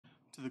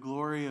To the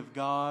glory of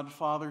God,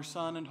 Father,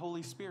 Son, and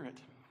Holy Spirit.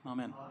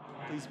 Amen.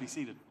 Please be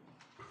seated.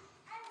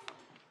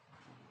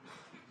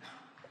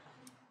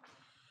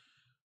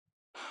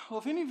 Well,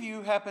 if any of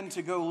you happen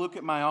to go look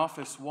at my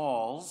office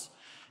walls,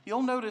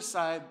 you'll notice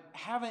I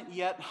haven't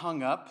yet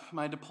hung up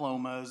my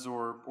diplomas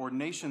or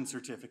ordination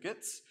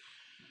certificates,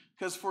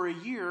 because for a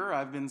year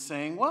I've been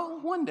saying, well,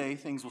 one day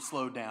things will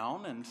slow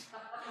down and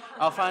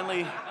I'll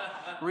finally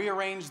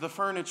rearrange the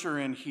furniture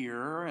in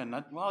here, and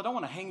I don't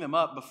want to hang them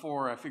up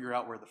before I figure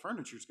out where the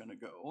furniture's going to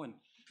go, and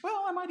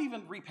I might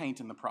even repaint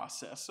in the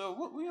process, so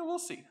we'll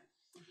see.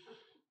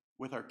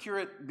 With our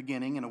curate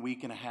beginning in a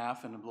week and a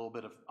half and a little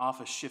bit of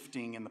office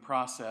shifting in the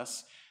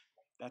process,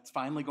 that's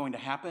finally going to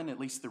happen, at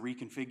least the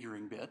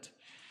reconfiguring bit.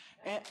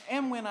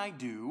 And when I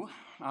do,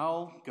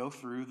 I'll go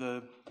through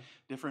the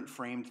different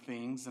framed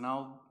things, and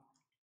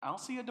I'll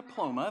see a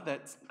diploma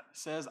that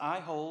says I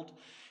hold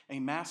a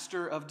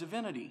Master of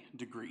Divinity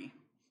degree,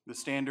 the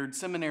standard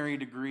seminary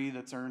degree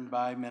that's earned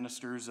by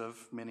ministers of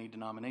many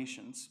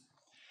denominations.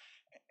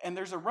 And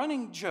there's a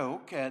running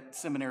joke at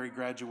seminary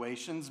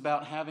graduations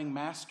about having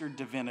mastered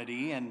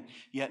divinity and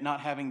yet not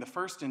having the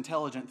first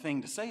intelligent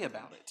thing to say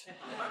about it.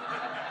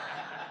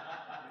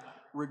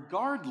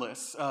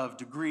 Regardless of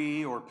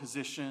degree or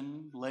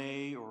position,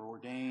 lay or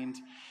ordained,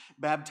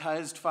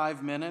 baptized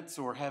 5 minutes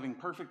or having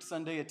perfect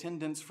Sunday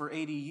attendance for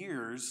 80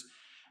 years,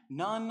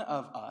 none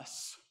of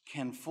us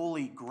can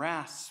fully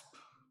grasp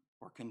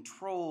or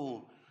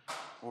control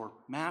or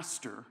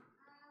master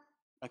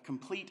a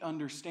complete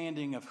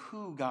understanding of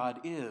who God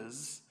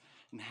is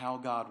and how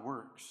God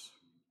works.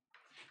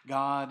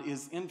 God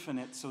is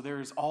infinite, so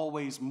there is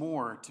always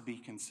more to be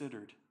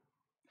considered.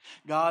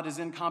 God is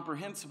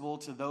incomprehensible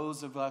to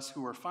those of us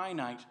who are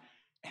finite,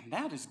 and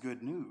that is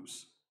good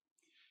news.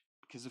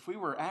 Because if we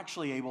were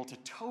actually able to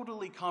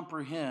totally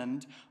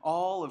comprehend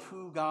all of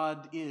who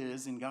God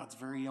is in God's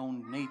very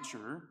own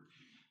nature,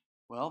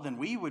 well, then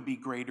we would be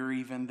greater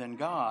even than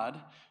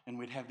God, and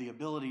we'd have the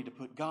ability to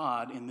put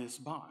God in this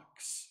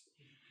box.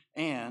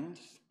 And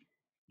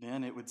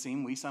then it would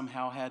seem we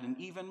somehow had an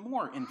even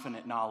more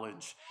infinite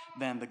knowledge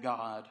than the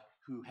God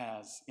who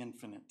has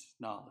infinite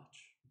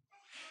knowledge.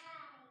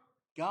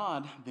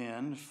 God,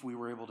 then, if we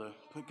were able to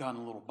put God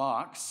in a little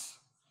box,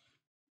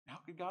 how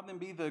could God then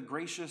be the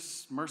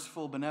gracious,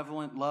 merciful,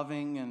 benevolent,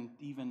 loving, and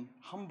even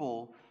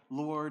humble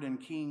Lord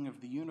and King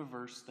of the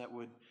universe that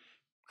would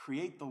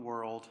create the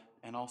world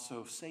and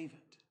also save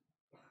it?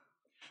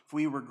 If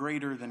we were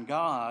greater than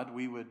God,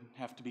 we would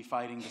have to be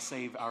fighting to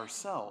save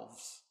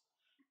ourselves.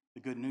 The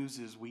good news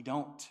is we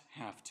don't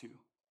have to.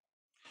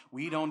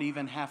 We don't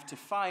even have to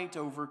fight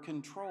over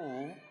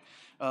control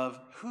of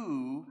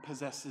who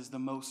possesses the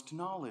most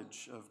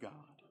knowledge of God.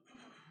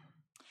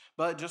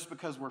 But just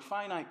because we're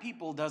finite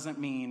people doesn't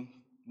mean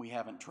we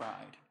haven't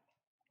tried.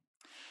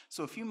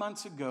 So a few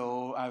months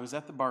ago, I was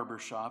at the barber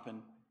shop,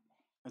 and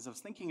as I was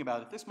thinking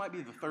about it, this might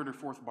be the third or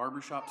fourth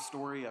barbershop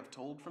story I've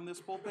told from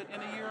this pulpit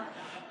in a year.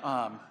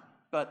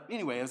 But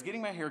anyway, I was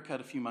getting my hair cut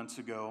a few months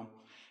ago,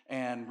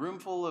 and room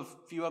full of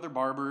a few other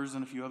barbers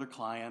and a few other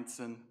clients,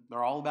 and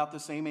they're all about the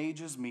same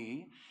age as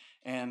me,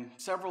 and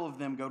several of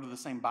them go to the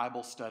same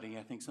Bible study.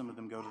 I think some of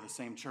them go to the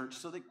same church,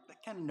 so they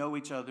kind of know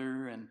each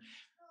other and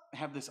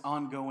have this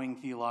ongoing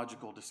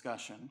theological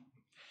discussion.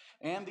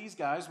 And these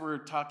guys were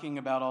talking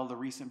about all the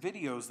recent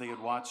videos they had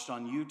watched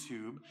on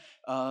YouTube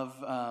of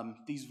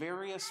these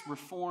various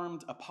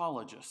Reformed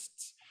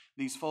apologists,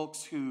 these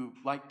folks who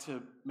like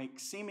to make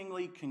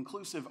seemingly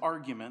conclusive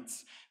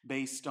arguments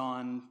based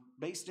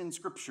in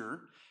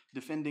Scripture,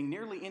 defending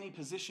nearly any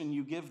position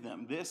you give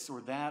them, this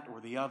or that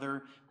or the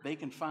other. They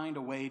can find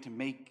a way to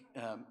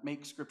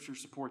make Scripture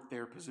support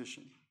their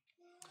position.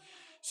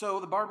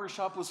 So the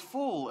barbershop was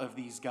full of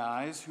these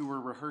guys who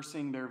were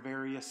rehearsing their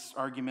various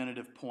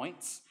argumentative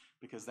points,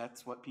 because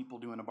that's what people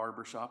do in a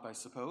barbershop, I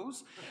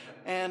suppose.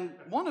 And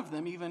one of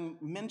them even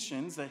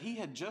mentions that he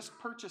had just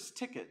purchased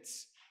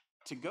tickets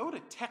to go to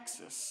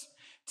Texas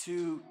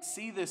to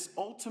see this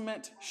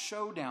ultimate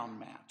showdown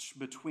match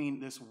between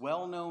this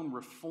well-known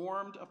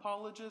Reformed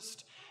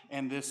apologist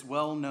and this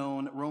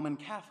well-known Roman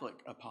Catholic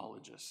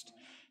apologist,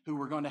 who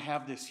were going to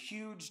have this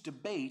huge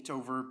debate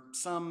over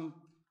some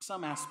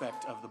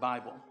aspect of the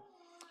Bible.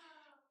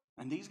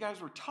 And these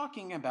guys were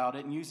talking about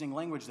it and using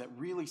language that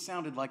really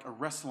sounded like a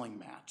wrestling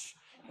match,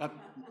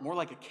 more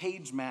like a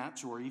cage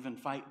match or even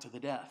fight to the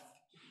death.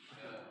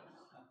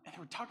 And they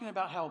were talking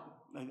about how,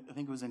 I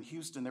think it was in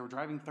Houston, they were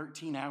driving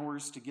 13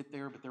 hours to get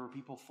there, but there were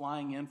people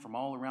flying in from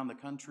all around the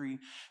country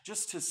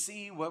just to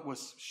see what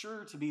was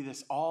sure to be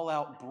this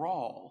all-out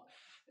brawl.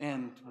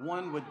 And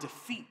one would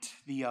defeat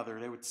the other.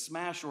 They would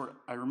smash, or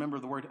I remember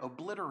the word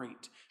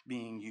obliterate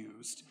being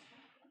used.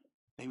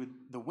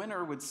 The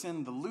winner would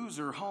send the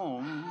loser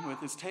home with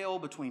his tail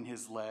between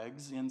his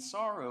legs in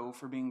sorrow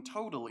for being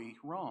totally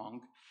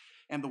wrong,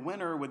 and the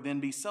winner would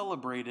then be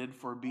celebrated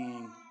for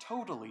being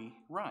totally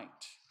right.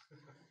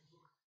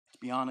 To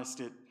be honest,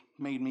 it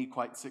made me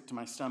quite sick to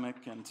my stomach,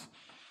 and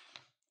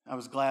I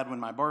was glad when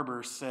my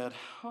barber said,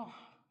 "Oh,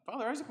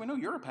 Father Isaac, we know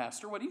you're a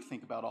pastor. What do you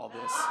think about all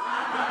this?"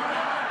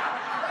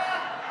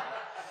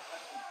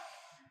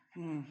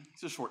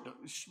 It's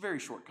a very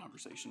short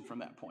conversation from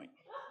that point.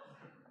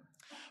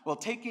 Well,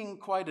 taking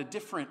quite a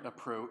different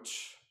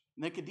approach,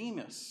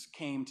 Nicodemus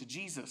came to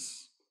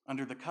Jesus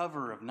under the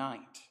cover of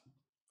night.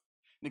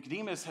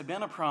 Nicodemus had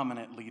been a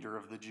prominent leader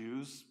of the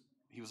Jews.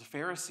 He was a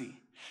Pharisee.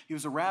 He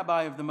was a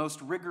rabbi of the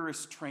most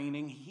rigorous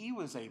training. He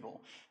was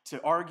able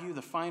to argue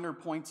the finer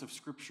points of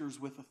scriptures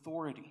with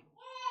authority.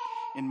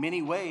 In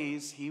many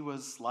ways, he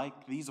was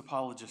like these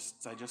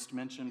apologists I just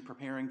mentioned,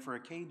 preparing for a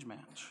cage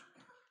match.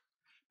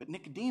 But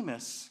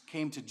Nicodemus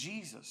came to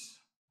Jesus.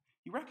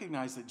 He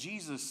recognized that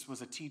Jesus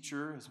was a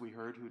teacher, as we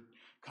heard, who had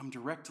come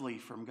directly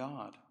from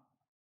God.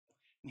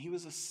 And he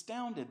was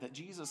astounded that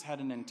Jesus had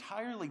an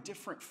entirely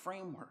different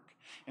framework,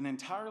 an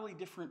entirely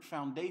different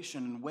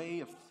foundation and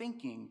way of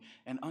thinking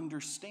and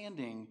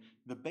understanding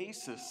the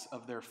basis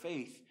of their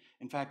faith.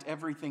 In fact,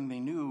 everything they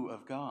knew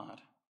of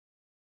God.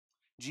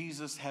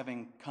 Jesus,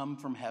 having come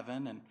from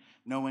heaven and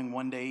knowing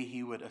one day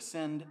he would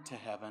ascend to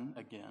heaven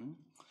again,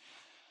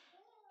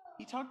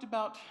 he talked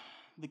about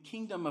the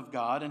kingdom of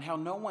God and how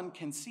no one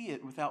can see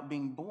it without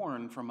being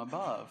born from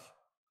above.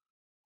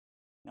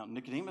 Now,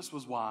 Nicodemus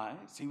was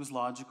wise, he was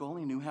logical,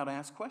 he knew how to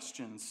ask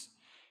questions.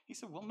 He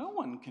said, well, no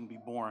one can be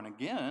born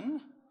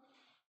again.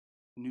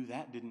 He knew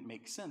that didn't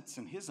make sense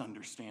in his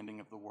understanding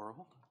of the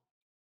world.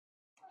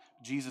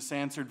 Jesus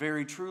answered,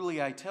 very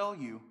truly, I tell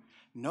you,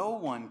 no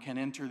one can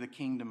enter the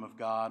kingdom of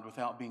God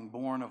without being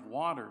born of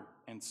water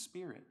and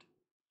spirit.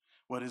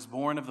 What is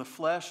born of the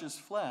flesh is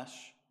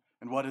flesh,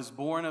 and what is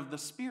born of the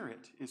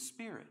Spirit is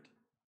spirit.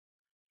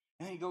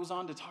 And then he goes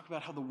on to talk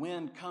about how the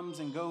wind comes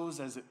and goes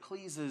as it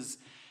pleases,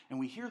 and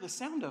we hear the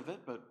sound of it,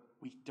 but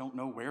we don't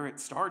know where it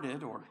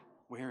started or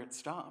where it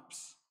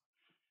stops.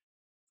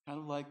 Kind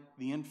of like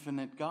the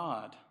infinite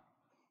God,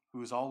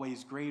 who is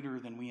always greater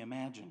than we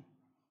imagine,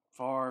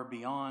 far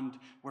beyond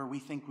where we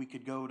think we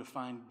could go to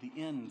find the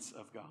ends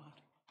of God.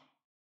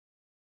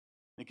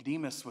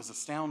 Nicodemus was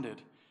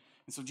astounded,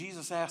 and so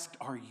Jesus asked,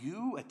 are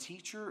you a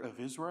teacher of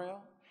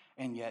Israel?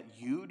 And yet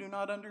you do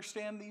not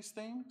understand these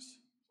things?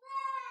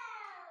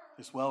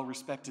 This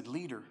well-respected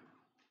leader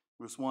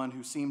was one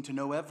who seemed to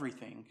know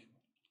everything,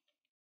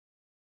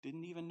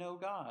 didn't even know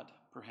God,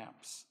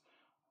 perhaps,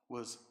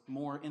 was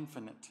more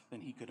infinite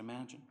than he could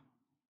imagine.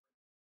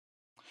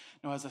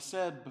 Now, as I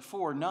said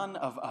before, none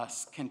of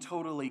us can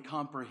totally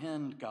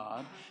comprehend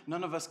God.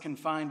 None of us can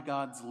find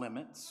God's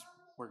limits,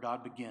 where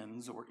God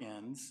begins or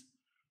ends,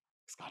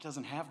 because God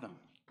doesn't have them.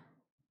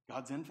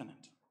 God's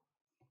infinite.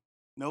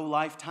 No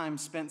lifetime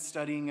spent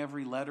studying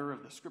every letter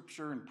of the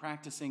scripture and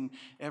practicing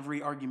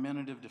every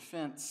argumentative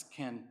defense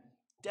can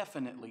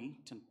definitely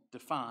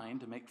define,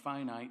 to make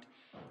finite,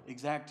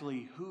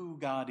 exactly who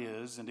God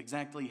is and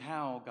exactly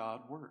how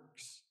God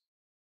works.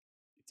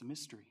 It's a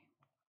mystery.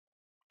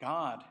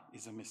 God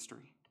is a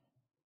mystery.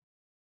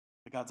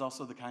 But God's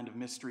also the kind of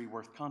mystery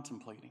worth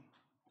contemplating.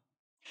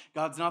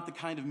 God's not the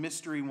kind of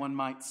mystery one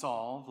might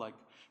solve, like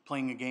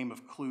playing a game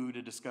of Clue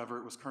to discover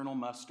it was Colonel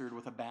Mustard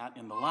with a bat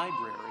in the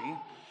library,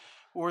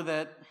 or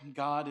that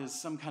God is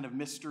some kind of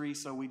mystery,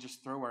 so we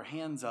just throw our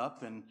hands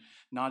up and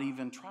not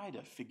even try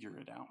to figure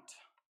it out.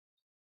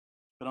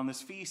 But on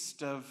this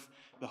feast of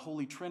the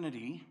Holy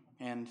Trinity,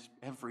 and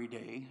every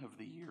day of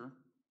the year,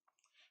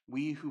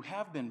 we who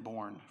have been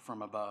born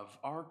from above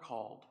are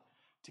called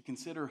to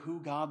consider who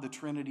God the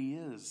Trinity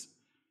is,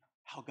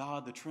 how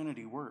God the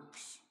Trinity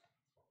works.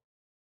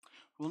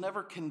 We'll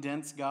never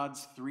condense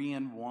God's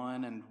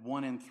 3-in-1 and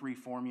 1-in-3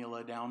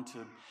 formula down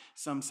to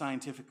some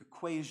scientific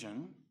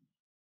equation,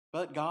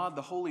 but God,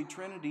 the Holy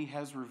Trinity,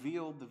 has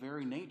revealed the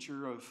very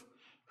nature of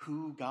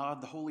who God,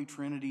 the Holy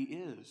Trinity,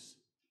 is.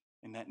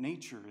 And that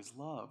nature is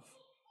love.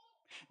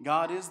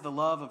 God is the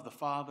love of the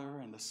Father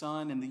and the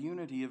Son and the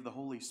unity of the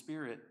Holy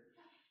Spirit.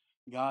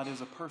 God is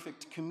a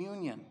perfect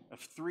communion of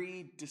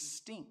 3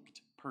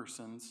 distinct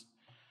persons,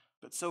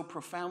 but so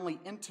profoundly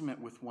intimate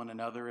with one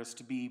another as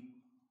to be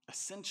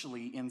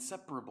essentially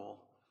inseparable.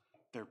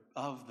 They're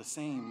of the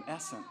same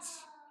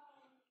essence.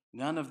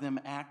 None of them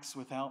acts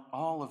without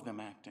all of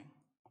them acting.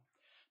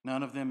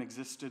 None of them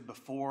existed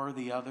before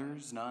the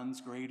others,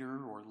 none's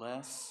greater or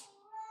less.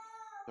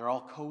 They're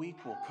all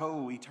co-equal,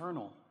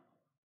 co-eternal.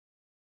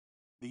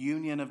 The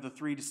union of the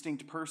 3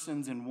 distinct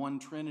persons in one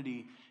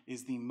Trinity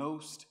is the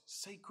most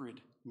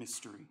sacred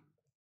mystery,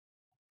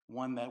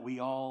 one that we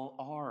all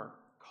are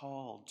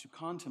called to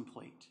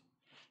contemplate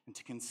and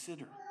to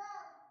consider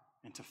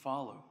and to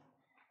follow.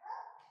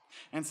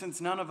 And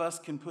since none of us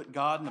can put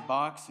God in a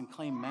box and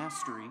claim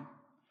mastery,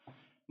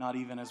 not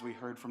even as we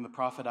heard from the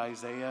prophet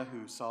Isaiah,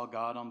 who saw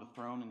God on the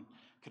throne and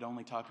could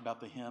only talk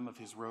about the hem of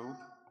his robe.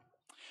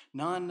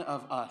 None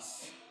of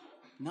us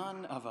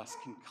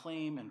can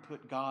claim and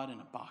put God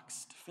in a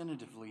box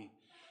definitively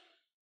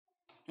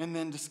and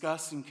then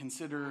discuss and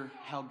consider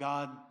how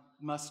God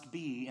must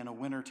be in a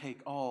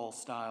winner-take-all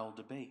style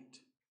debate.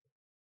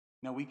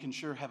 Now, we can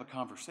sure have a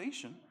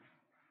conversation.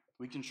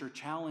 We can sure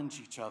challenge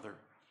each other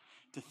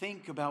to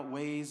think about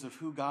ways of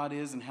who God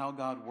is and how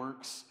God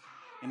works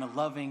in a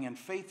loving and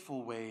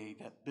faithful way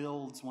that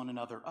builds one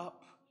another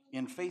up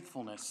in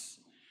faithfulness,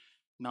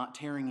 not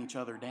tearing each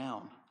other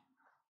down.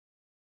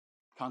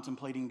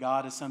 Contemplating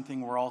God is something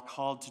we're all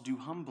called to do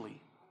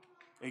humbly,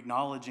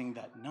 acknowledging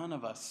that none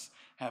of us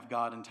have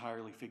God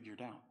entirely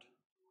figured out.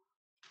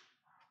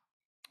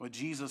 What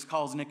Jesus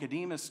calls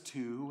Nicodemus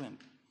to, and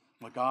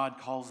what God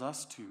calls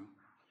us to,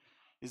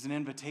 is an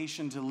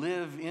invitation to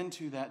live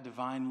into that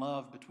divine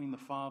love between the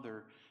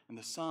Father and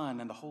the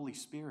Son and the Holy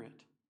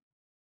Spirit.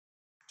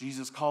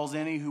 Jesus calls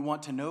any who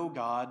want to know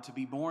God to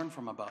be born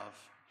from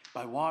above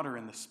by water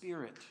and the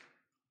Spirit.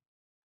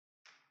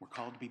 We're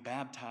called to be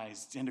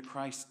baptized into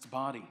Christ's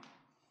body.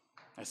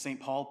 As St.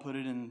 Paul put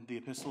it in the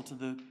epistle to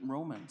the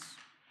Romans,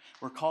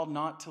 we're called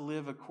not to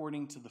live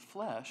according to the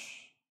flesh,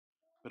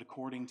 but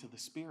according to the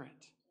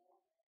Spirit.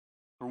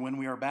 For when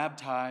we are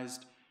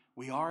baptized,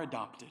 we are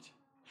adopted.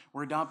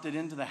 We're adopted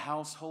into the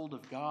household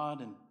of God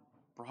and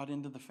brought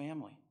into the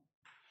family.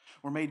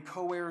 We're made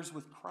co-heirs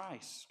with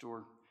Christ,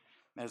 or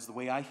as the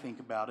way I think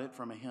about it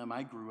from a hymn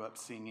I grew up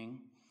singing,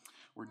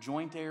 we're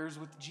joint heirs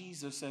with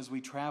Jesus as we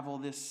travel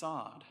this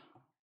sod.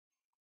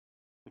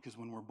 Because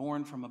when we're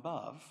born from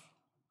above,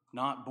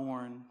 not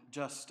born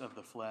just of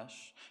the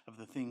flesh, of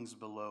the things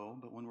below,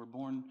 but when we're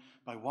born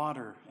by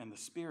water and the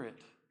Spirit,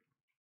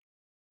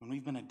 when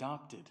we've been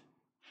adopted,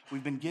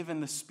 we've been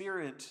given the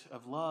Spirit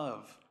of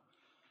love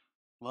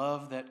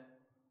that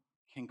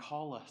can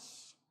call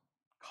us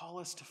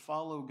to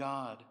follow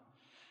God,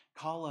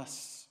 call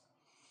us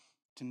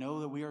to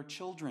know that we are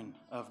children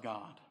of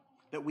God,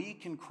 that we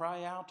can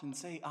cry out and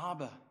say,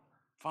 Abba,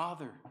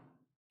 Father,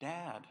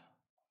 Dad.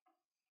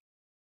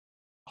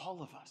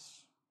 All of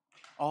us,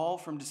 all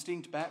from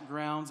distinct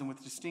backgrounds and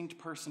with distinct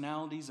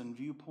personalities and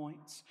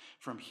viewpoints,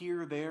 from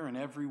here, there, and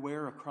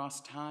everywhere across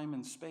time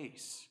and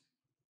space.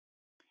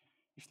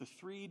 If the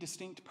three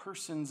distinct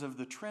persons of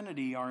the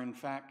Trinity are in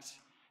fact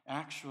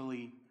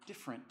actually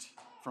different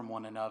from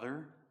one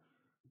another,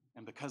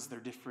 and because they're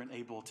different,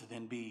 able to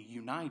then be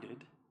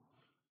united,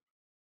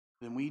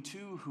 then we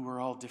too, who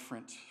are all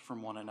different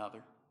from one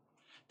another,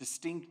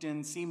 distinct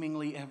in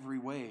seemingly every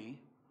way,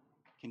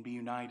 can be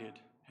united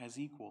as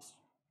equals.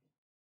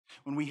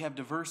 When we have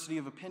diversity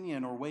of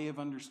opinion or way of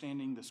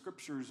understanding the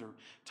Scriptures or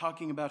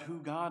talking about who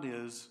God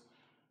is,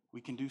 we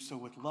can do so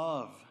with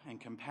love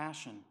and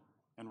compassion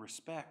and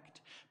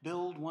respect,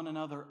 build one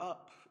another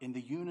up in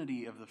the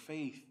unity of the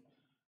faith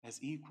as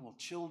equal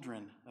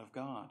children of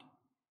God.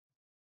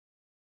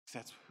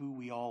 That's who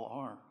we all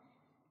are.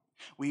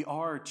 We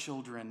are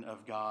children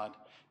of God,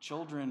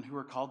 children who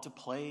are called to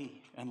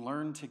play and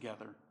learn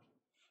together,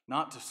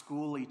 not to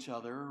school each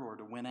other or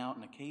to win out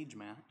in a cage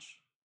match.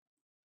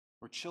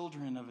 We're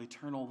children of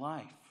eternal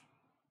life,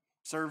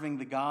 serving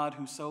the God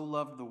who so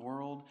loved the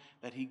world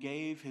that he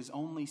gave his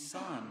only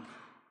Son,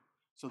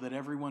 so that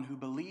everyone who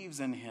believes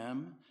in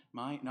him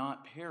might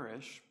not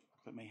perish,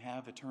 but may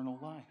have eternal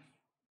life.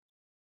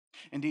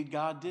 Indeed,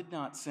 God did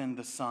not send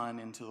the Son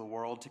into the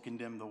world to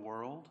condemn the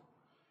world,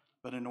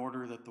 but in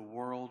order that the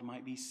world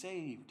might be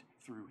saved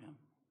through him.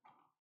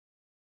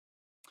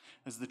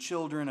 As the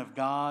children of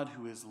God,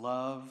 who is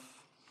love,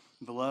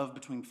 the love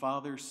between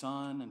Father,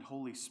 Son, and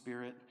Holy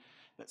Spirit,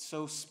 that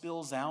so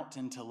spills out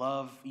into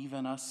love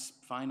even us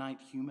finite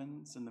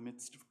humans in the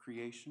midst of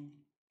creation.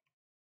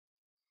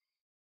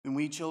 And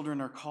we children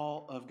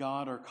of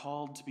God are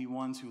called to be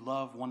ones who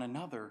love one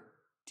another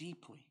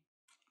deeply,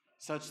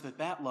 such that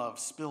that love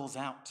spills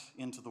out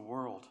into the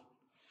world,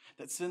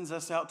 that sends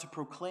us out to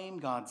proclaim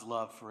God's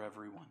love for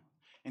everyone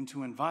and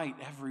to invite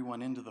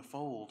everyone into the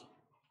fold.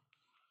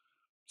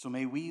 So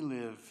may we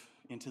live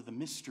into the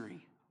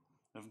mystery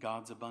of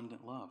God's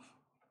abundant love.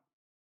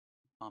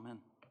 Amen.